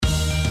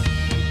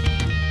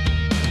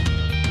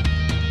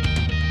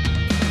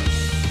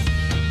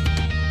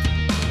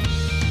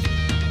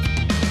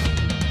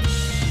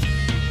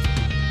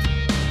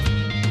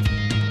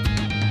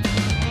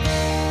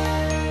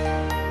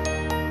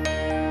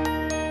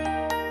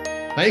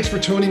Thanks for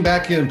tuning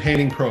back in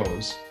Painting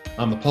Pros.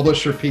 I'm the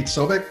publisher Pete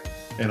Sobick,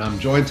 and I'm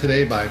joined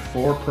today by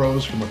four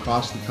pros from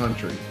across the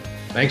country.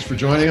 Thanks for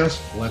joining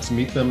us. Let's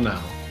meet them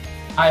now.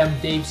 Hi, I'm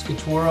Dave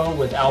Scaturo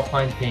with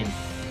Alpine Painting.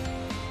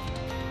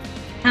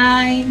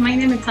 Hi, my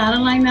name is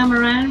Caroline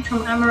Amaran from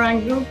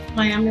Amaran Group,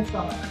 Miami,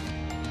 Florida.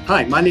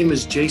 Hi, my name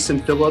is Jason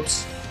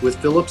Phillips with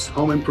Phillips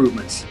Home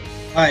Improvements.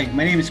 Hi,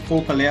 my name is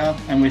Cole Palea.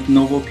 I'm with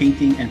Novo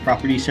Painting and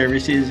Property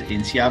Services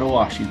in Seattle,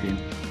 Washington.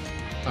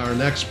 Our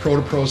next Pro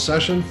to Pro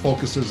session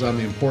focuses on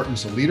the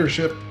importance of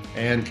leadership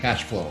and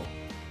cash flow.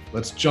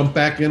 Let's jump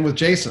back in with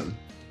Jason.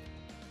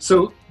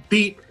 So,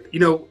 Pete,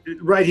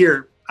 right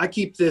here, I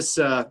keep this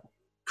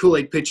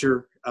Kool-Aid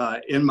pitcher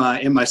in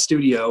my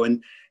studio,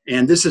 and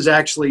this is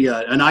actually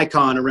an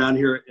icon around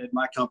here at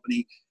my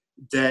company.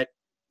 That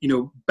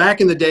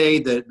back in the day,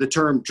 the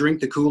term "drink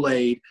the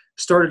Kool-Aid"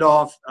 started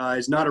off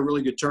as not a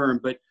really good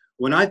term, but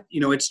when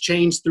it's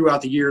changed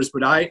throughout the years.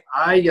 But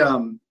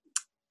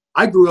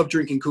I grew up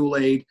drinking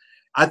Kool-Aid.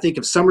 I think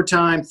of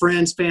summertime,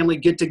 friends, family,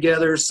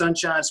 get-togethers,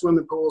 sunshine,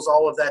 swimming pools,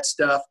 all of that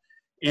stuff.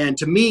 And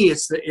to me,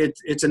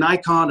 it's an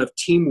icon of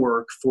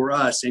teamwork for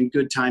us and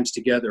good times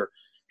together.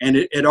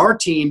 And at our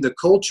team, the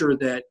culture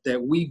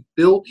that we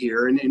built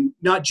here, and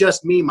not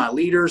just me, my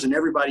leaders and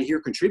everybody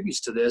here contributes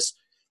to this,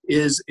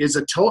 is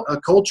a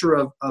culture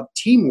of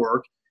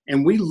teamwork.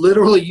 And we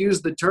literally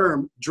use the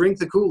term "drink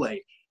the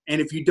Kool-Aid." And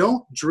if you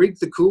don't drink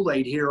the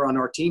Kool-Aid here on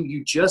our team,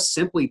 you just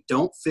simply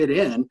don't fit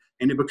in,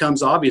 and it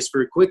becomes obvious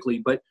very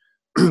quickly. But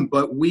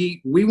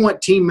we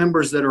want team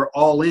members that are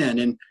all in,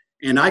 and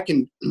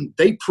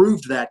they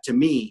proved that to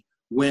me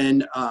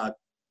when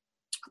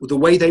the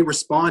way they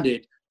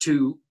responded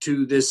to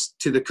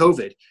the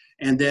COVID.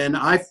 And then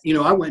I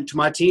went to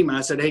my team and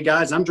I said, "Hey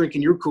guys, I'm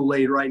drinking your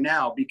Kool-Aid right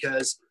now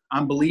because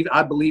I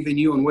believe in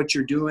you and what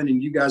you're doing,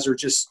 and you guys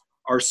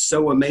are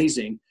so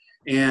amazing."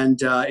 And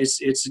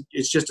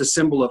it's just a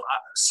symbol of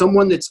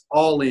someone that's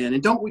all in.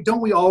 And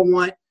don't we all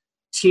want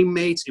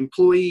teammates,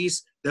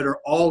 employees that are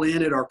all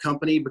in at our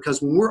company? Because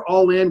when we're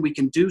all in, we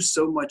can do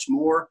so much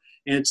more.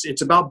 And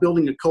it's about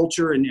building a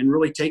culture and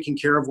really taking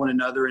care of one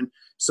another. And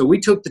so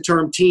we took the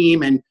term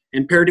team and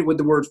paired it with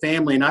the word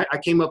family. And I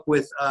came up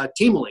with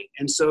teamily.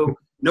 And so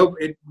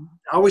I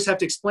always have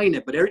to explain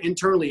it, but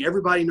internally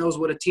everybody knows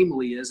what a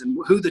teamily is and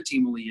who the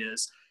teamily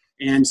is.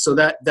 And so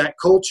that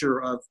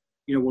culture of,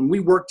 when we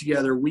work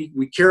together,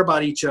 we care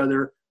about each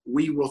other,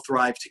 we will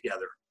thrive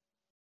together.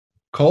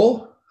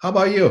 Cole, how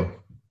about you?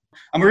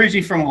 I'm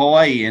originally from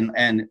Hawaii,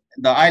 and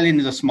the island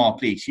is a small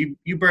place.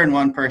 You burn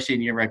one person,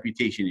 your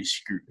reputation is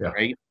screwed, yeah.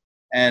 Right?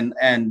 And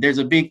there's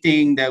a big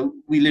thing that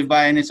we live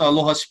by, and it's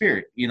aloha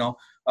spirit.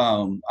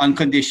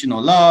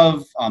 Unconditional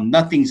love.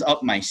 Nothing's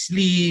up my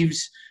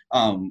sleeves.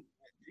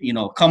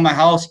 Come my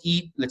house,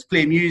 eat, let's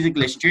play music,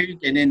 let's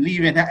drink, and then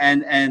leave,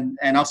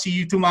 and I'll see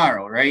you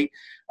tomorrow, right?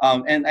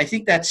 And I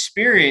think that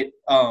spirit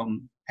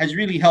has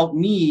really helped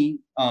me,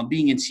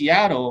 being in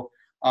Seattle,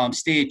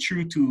 stay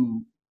true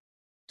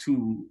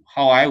to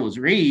how I was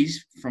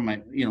raised from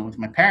with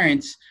my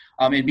parents,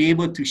 and be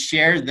able to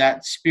share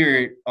that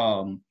spirit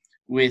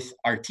with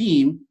our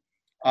team,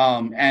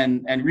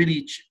 and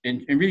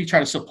really try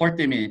to support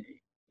them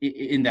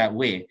in that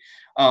way.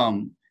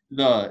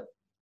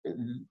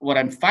 What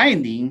I'm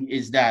finding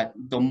is that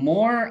the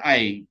more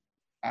I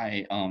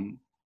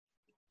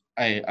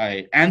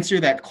answer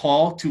that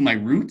call to my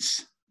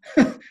roots,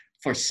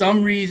 for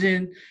some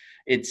reason,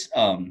 it's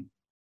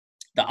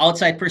the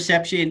outside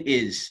perception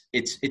is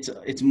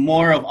it's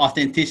more of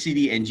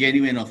authenticity and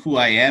genuine of who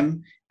I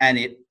am, and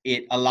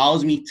it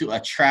allows me to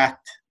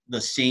attract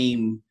the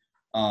same.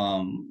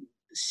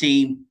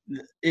 It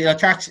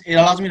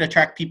allows me to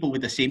attract people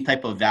with the same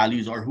type of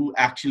values, or who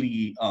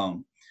actually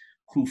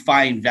who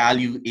find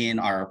value in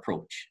our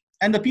approach.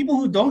 And the people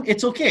who don't,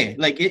 it's okay.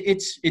 Like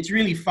it's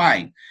really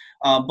fine.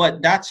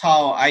 But that's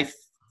how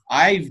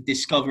I've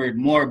discovered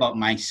more about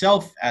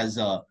myself as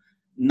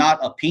not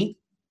a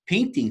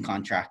painting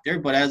contractor,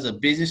 but as a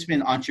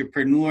businessman,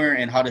 entrepreneur,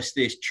 and how to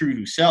stay true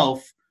to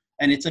self.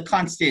 And it's a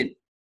constant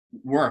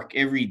work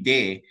every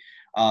day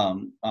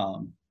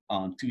to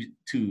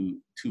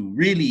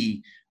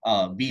really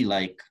be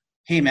like,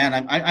 "Hey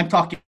man, I'm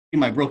talking in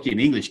my broken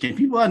English. Can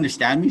people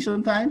understand me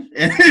sometimes?"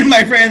 And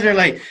my friends are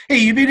like, "Hey,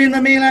 you've been in the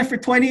mainland for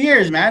 20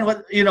 years, man.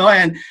 What?"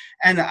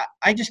 And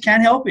I just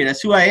can't help it.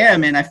 That's who I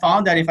am. And I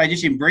found that if I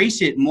just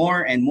embrace it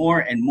more and more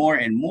and more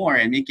and more,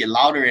 and make it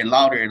louder and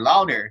louder and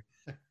louder,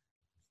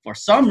 for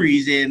some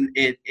reason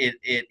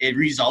it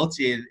results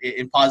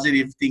in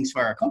positive things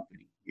for our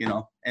company.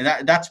 And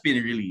that's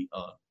been really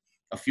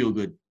a feel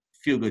good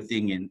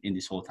thing in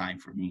this whole time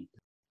for me.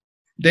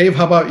 Dave,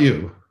 how about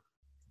you?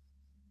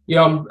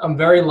 I'm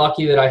very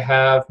lucky that I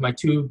have my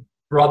two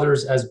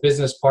brothers as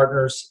business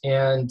partners,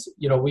 and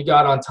we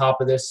got on top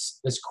of this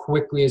as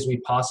quickly as we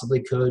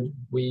possibly could.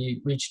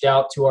 We reached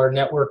out to our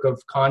network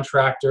of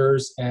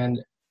contractors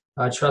and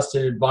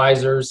trusted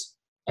advisors,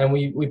 and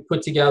we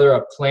put together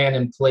a plan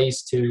in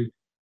place to,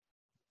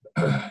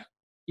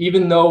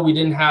 even though we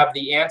didn't have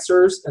the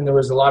answers and there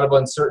was a lot of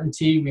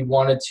uncertainty, we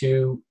wanted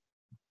to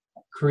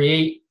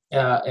create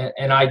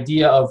an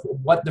idea of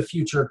what the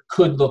future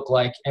could look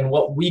like and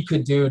what we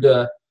could do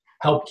to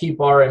help keep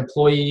our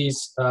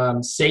employees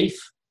safe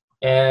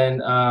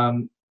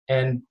and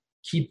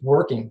keep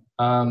working.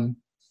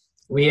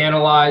 We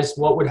analyzed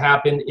what would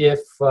happen if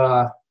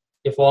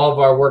all of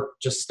our work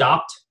just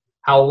stopped.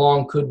 How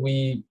long could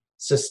we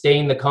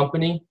sustain the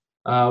company?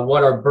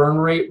 What our burn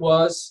rate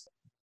was.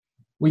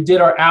 We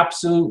did our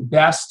absolute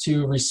best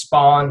to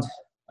respond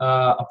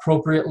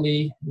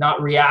appropriately,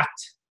 not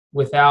react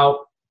without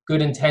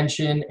good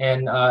intention,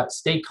 and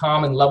stay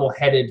calm and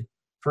level-headed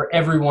for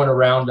everyone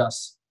around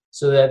us,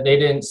 so that they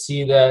didn't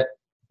see that,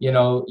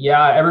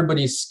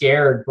 everybody's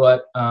scared,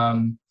 but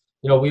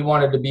we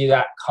wanted to be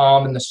that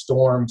calm in the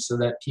storm so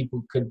that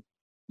people could,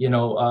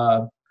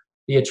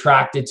 be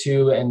attracted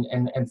to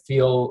and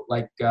feel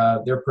like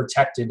they're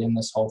protected in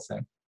this whole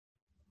thing.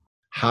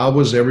 How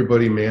was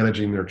everybody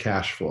managing their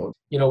cash flow?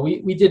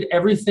 We did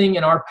everything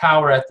in our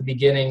power at the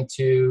beginning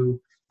to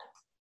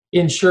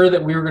ensure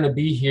that we were going to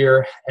be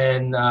here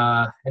and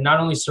not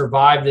only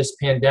survive this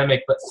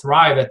pandemic, but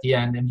thrive at the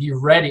end and be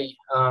ready.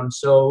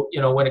 So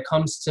when it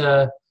comes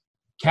to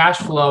cash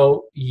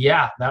flow,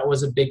 that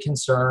was a big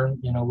concern.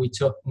 We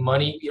took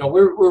money.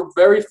 We're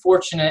very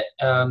fortunate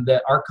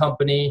that our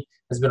company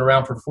has been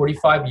around for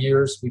 45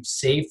 years. We've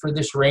saved for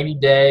this rainy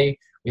day.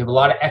 We have a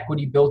lot of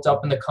equity built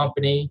up in the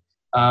company.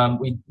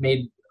 We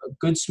made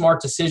good,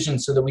 smart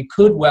decisions so that we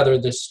could weather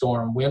this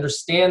storm. We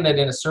understand that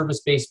in a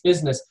service-based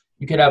business,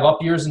 you could have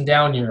up years and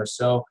down years.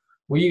 So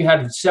we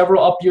had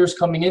several up years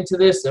coming into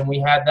this, and we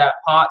had that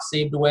pot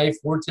saved away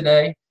for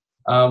today.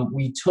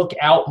 We took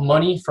out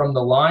money from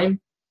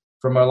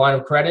our line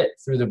of credit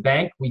through the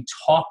bank. We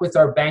talk with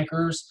our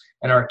bankers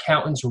and our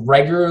accountants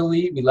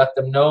regularly. We let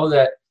them know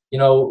that,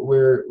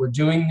 we're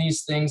doing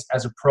these things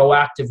as a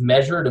proactive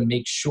measure to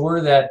make sure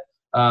that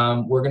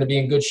we're going to be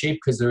in good shape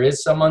because there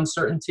is some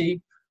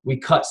uncertainty. We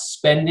cut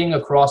spending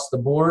across the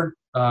board.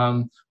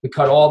 We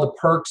cut all the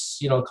perks,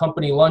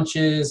 company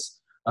lunches.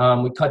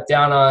 We cut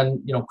down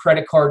on,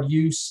 credit card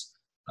use.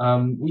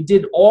 We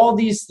did all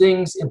these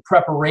things in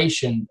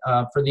preparation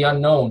for the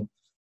unknown.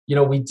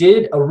 We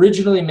did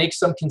originally make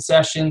some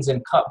concessions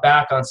and cut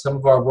back on some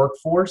of our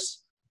workforce.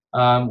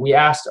 We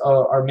asked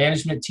our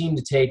management team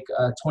to take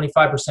a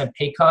 25%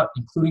 pay cut,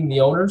 including the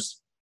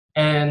owners.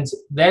 And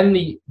then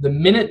the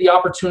minute the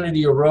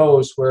opportunity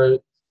arose where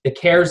the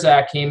CARES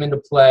Act came into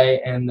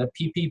play and the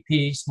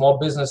PPP, small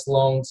business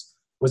loans,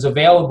 was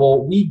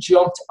available, we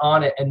jumped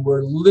on it, and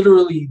we're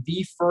literally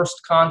the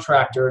first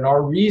contractor in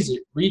our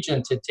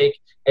region to take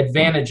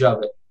advantage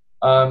of it.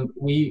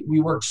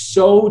 We worked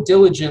so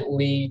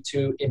diligently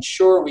to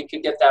ensure we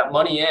could get that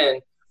money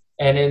in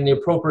and in the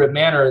appropriate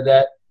manner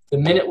that the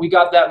minute we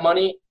got that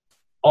money,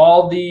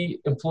 all the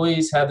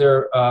employees had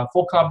their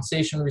full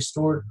compensation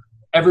restored.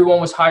 Everyone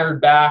was hired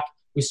back.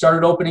 We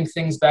started opening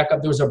things back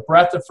up. There was a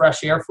breath of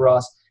fresh air for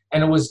us,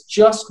 and it was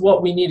just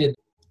what we needed.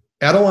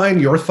 Adeline,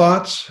 your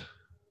thoughts?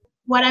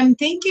 What I'm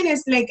thinking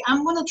is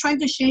I'm going to try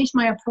to change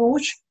my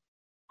approach,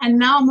 and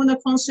now I'm going to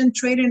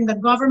concentrate in the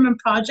government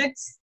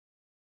projects,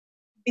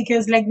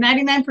 because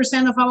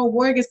 99% of our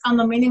work is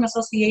condominium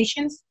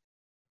associations.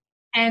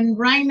 And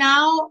right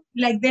now,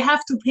 they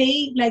have to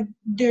pay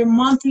their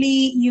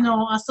monthly,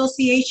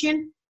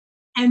 association,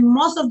 and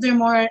most of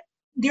them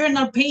they're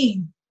not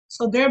paying.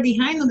 So they're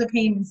behind on the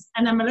payments.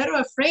 And I'm a little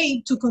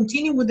afraid to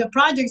continue with the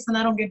projects and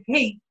I don't get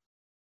paid.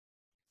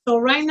 So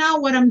right now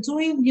what I'm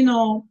doing,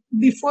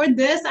 before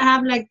this, I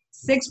have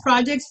 6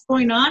 projects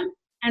going on.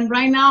 And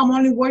right now I'm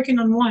only working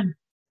on one.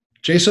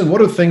 Jason, what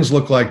do things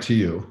look like to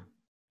you?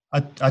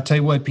 I tell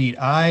you what, Pete,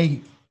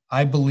 I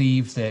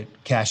believe that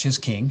cash is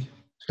king.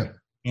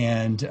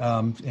 And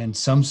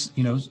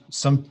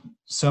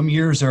some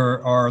years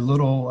are a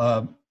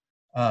little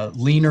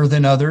leaner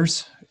than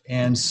others.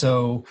 And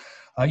so,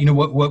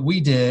 what we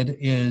did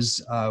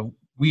is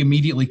we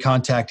immediately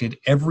contacted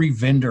every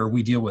vendor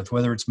we deal with,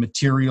 whether it's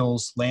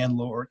materials,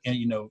 landlord,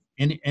 and,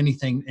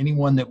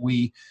 anyone that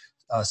we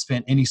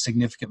spent any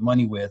significant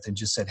money with, and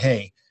just said,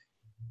 hey,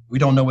 we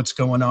don't know what's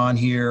going on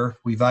here.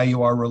 We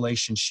value our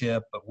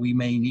relationship, but we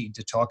may need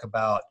to talk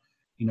about,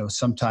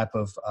 some type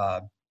of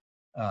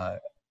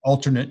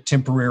alternate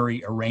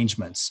temporary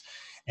arrangements.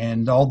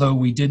 And although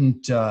we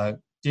didn't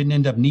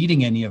end up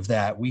needing any of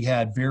that, we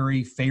had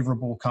very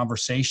favorable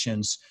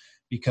conversations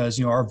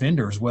because, our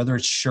vendors, whether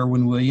it's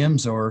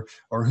Sherwin-Williams or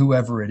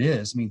whoever it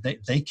is,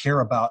 they care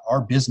about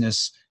our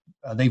business.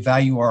 They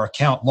value our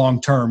account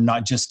long-term,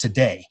 not just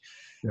today.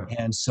 Yeah.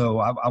 And so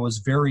I was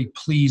very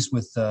pleased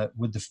with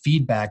the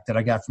feedback that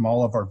I got from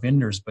all of our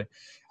vendors. But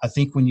I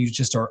think when you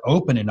just are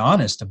open and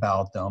honest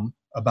about them,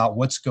 about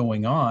what's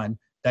going on,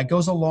 that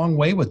goes a long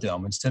way with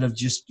them. Instead of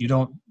just, you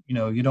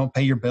don't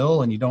pay your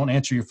bill and you don't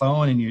answer your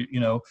phone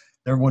and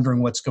they're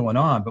wondering what's going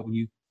on. But when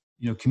you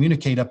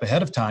communicate up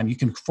ahead of time, you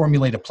can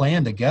formulate a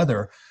plan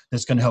together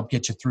that's going to help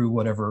get you through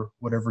whatever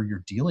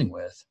you're dealing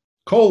with.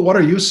 Cole, what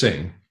are you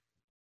seeing?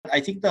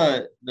 I think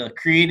the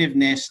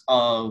creativeness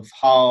of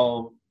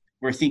how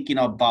we're thinking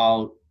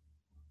about,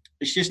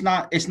 it's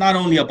not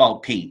only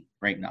about paint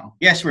right now.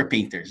 Yes, we're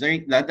painters,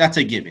 right? That's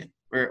a given.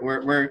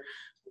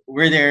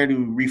 we're there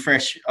to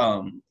refresh,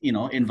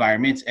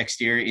 environments,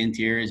 exterior,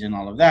 interiors, and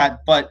all of that.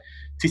 But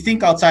to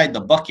think outside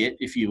the bucket,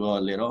 if you will, a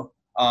little,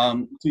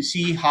 to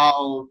see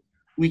how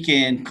we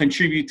can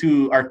contribute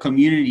to our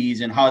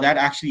communities and how that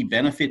actually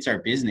benefits our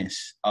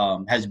business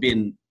has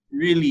been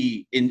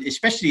really,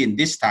 especially in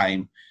this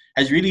time,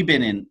 has really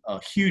been a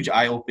huge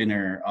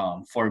eye-opener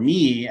for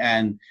me,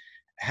 and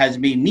has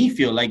made me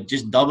feel like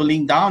just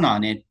doubling down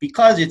on it,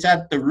 because it's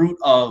at the root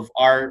of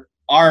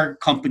our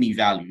company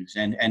values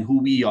and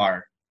who we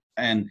are,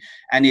 and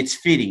it's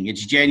fitting,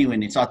 it's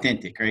genuine, it's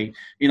authentic, right?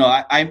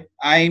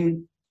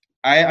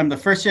 I'm the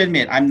first to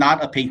admit I'm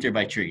not a painter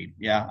by trade.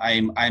 Yeah,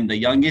 I'm the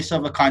youngest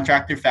of a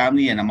contractor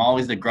family, and I'm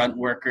always the grunt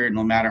worker,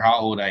 no matter how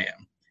old I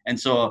am. And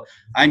so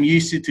I'm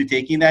used to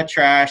taking that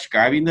trash,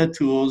 grabbing the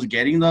tools,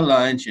 getting the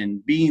lunch,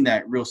 and being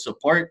that real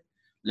support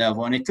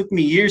level. And it took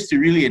me years to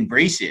really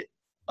embrace it.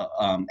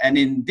 And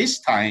in this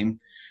time,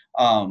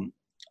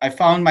 I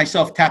found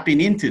myself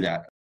tapping into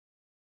that.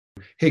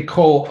 Hey,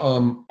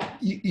 Cole,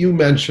 you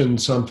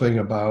mentioned something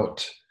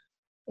about,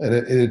 and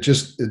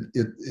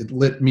it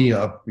lit me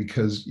up,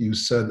 because you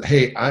said,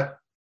 hey,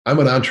 I'm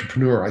an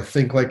entrepreneur. I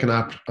think like an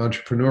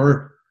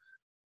entrepreneur,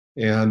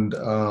 and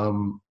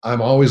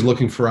I'm always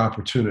looking for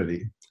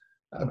opportunity.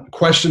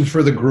 Question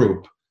for the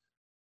group,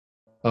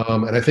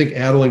 and I think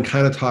Adeline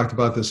kind of talked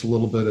about this a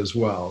little bit as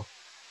well.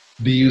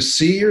 Do you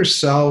see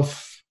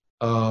yourself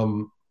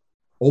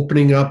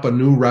opening up a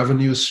new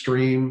revenue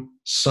stream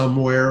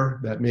somewhere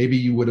that maybe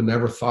you would have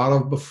never thought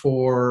of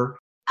before?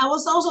 I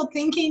was also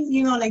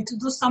thinking, like to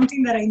do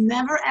something that I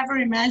never ever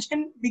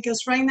imagined,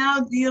 because right now,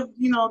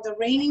 the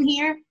raining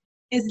here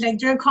is like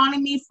they're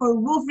calling me for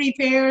roof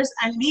repairs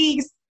and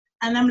leaks.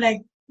 And I'm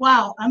like,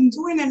 wow, I'm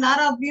doing a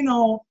lot of,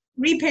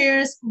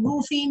 repairs,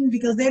 roofing,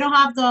 because they don't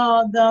have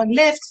the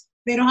lift.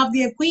 They don't have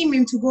the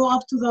equipment to go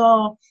up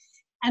to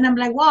and I'm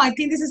like, wow, I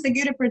think this is a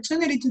good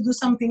opportunity to do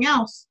something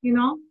else,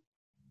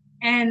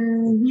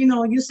 And,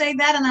 you say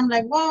that, and I'm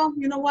like, well,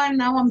 you know what?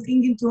 Now I'm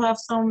thinking to have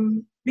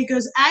some,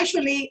 because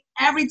actually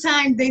every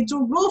time they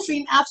do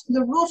roofing, after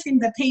the roofing,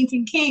 the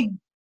painting came.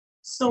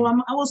 So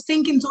I was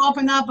thinking to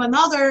open up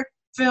another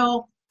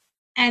field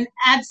and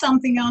add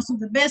something else to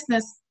the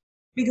business,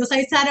 because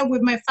I started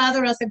with my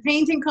father as a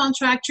painting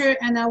contractor,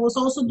 and I was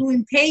also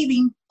doing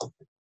paving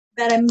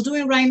that I'm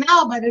doing right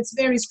now, but it's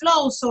very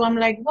slow. So I'm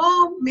like,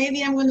 well,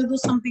 maybe I'm going to do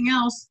something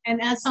else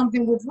and add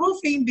something with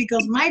roofing,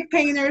 because my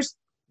painters,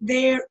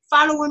 they're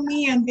following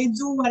me and they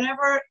do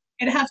whatever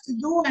it has to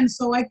do. And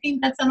so I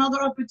think that's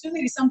another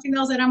opportunity, something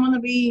else that I'm going to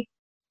be,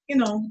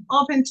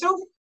 open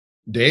to.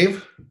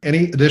 Dave,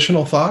 any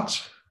additional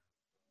thoughts?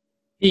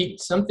 Pete,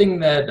 something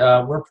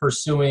that we're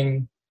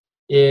pursuing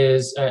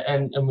is,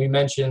 and we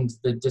mentioned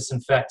the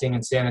disinfecting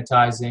and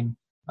sanitizing.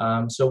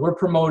 So we're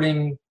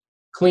promoting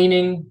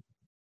cleaning,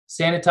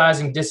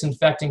 sanitizing,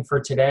 disinfecting for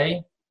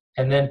today,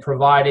 and then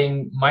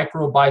providing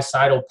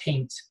microbicidal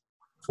paint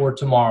for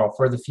tomorrow,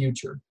 for the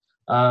future.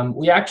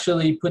 We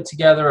actually put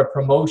together a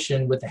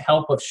promotion with the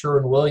help of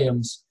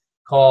Sherwin-Williams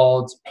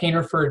called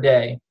Painter for a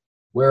Day,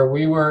 where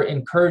we were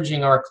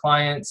encouraging our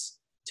clients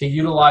to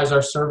utilize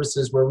our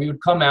services, where we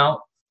would come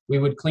out, we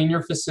would clean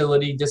your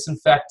facility,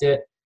 disinfect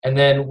it, and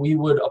then we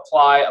would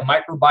apply a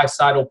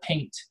microbicidal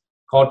paint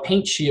called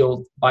Paint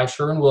Shield by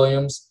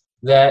Sherwin-Williams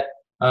that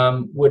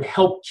would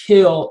help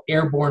kill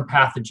airborne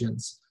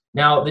pathogens.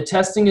 Now, the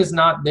testing is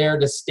not there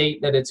to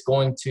state that it's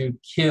going to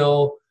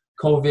kill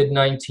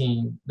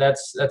COVID-19.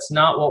 That's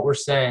not what we're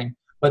saying.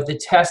 But the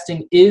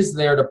testing is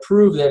there to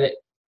prove that it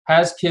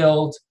has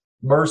killed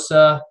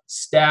MRSA,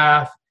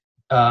 staph,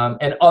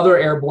 and other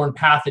airborne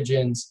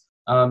pathogens.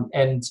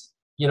 And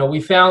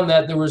we found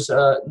that there was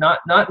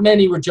not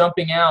many were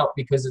jumping out,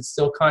 because it's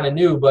still kind of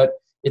new, but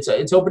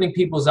it's opening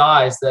people's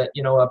eyes that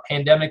a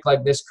pandemic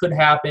like this could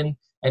happen,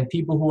 and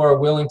people who are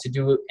willing to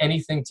do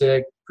anything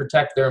to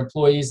protect their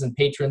employees and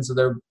patrons of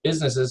their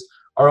businesses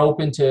are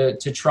open to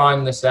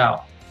trying this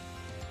out.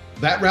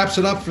 That wraps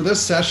it up for this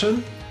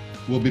session.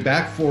 We'll be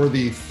back for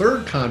the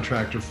third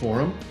contractor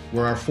forum,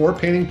 where our 4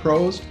 painting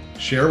pros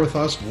share with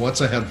us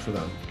what's ahead for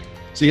them.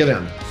 See you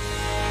then.